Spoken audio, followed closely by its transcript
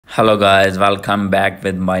Hello guys, welcome back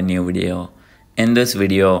with my new video. In this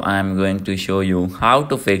video, I am going to show you how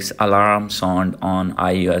to fix alarm sound on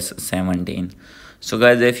iOS 17. So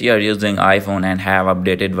guys, if you are using iPhone and have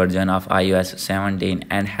updated version of iOS 17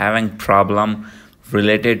 and having problem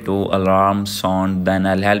related to alarm sound, then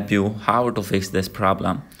I'll help you how to fix this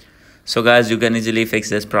problem. So guys, you can easily fix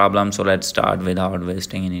this problem. So let's start without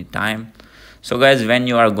wasting any time. So guys, when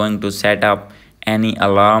you are going to set up any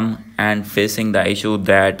alarm and facing the issue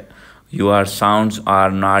that your sounds are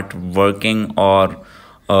not working or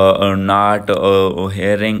not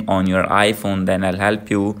hearing on your iPhone, then I'll help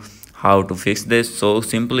you how to fix this. So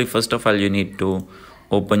simply, first of all, you need to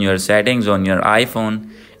open your settings on your iPhone,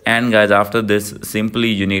 and guys, after this, simply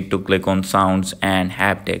you need to click on sounds and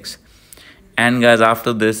haptics. And guys,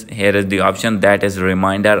 after this, here is the option that is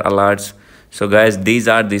reminder alerts. So guys, these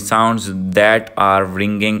are the sounds that are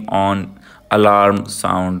ringing on alarm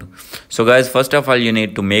sound. So guys, first of all, you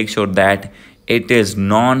need to make sure that it is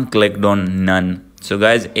clicked on none. So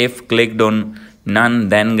guys, if clicked on none,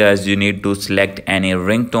 then guys, you need to select any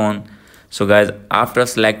ringtone. So guys, after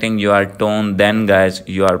selecting your tone, then guys,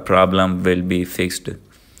 your problem will be fixed.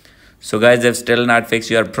 So guys, if still not fix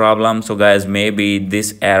your problem, so guys, maybe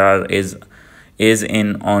this error is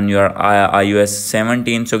in on your iOS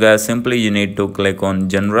 17. So guys, simply you need to click on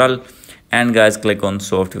general and guys, click on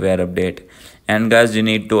software update. And guys, you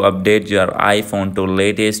need to update your iPhone to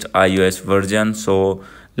latest iOS version. So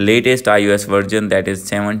latest iOS version, that is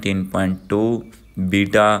 17.2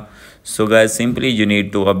 beta. So guys, simply you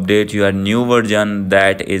need to update your new version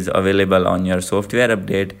that is available on your software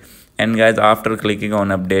update. And guys, after clicking on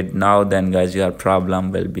update now, then guys, your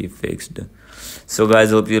problem will be fixed. So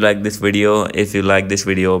guys, hope you like this video. If you like this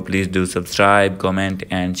video, please do subscribe, comment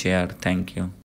and share. Thank you.